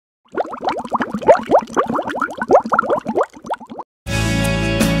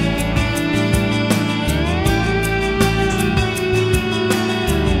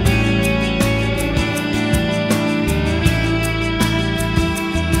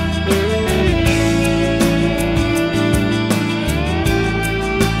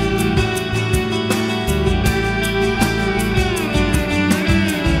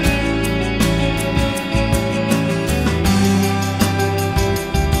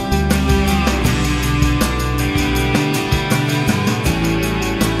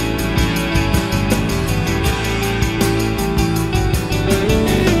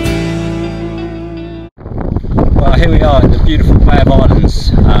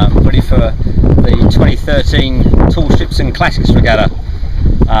for the 2013 Tall Ships and Classics Regatta.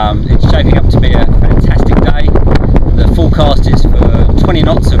 It's shaping up to be a fantastic day. The forecast is for 20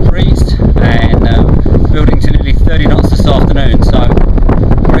 knots of breeze and building to nearly 30 knots this afternoon, so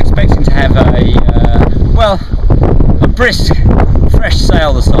we're expecting to have a brisk, fresh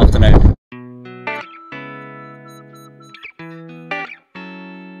sail this afternoon.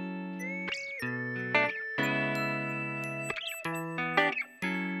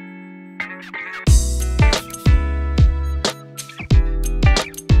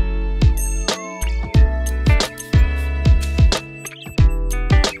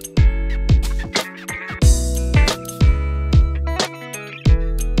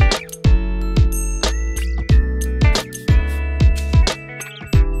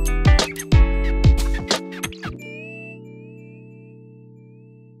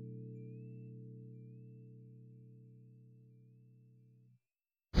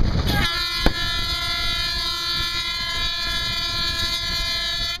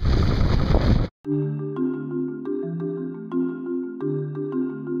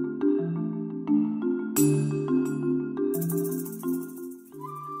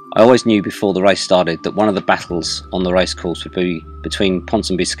 I always knew before the race started that one of the battles on the race course would be between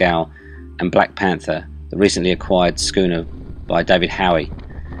Ponsonby Scow and Black Panther, the recently acquired schooner by David Howie.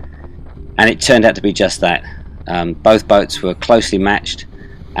 And it turned out to be just that. Both boats were closely matched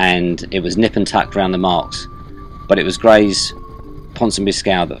and it was nip and tuck around the marks, but it was Gray's Ponsonby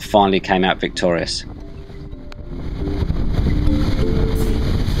Scow that finally came out victorious.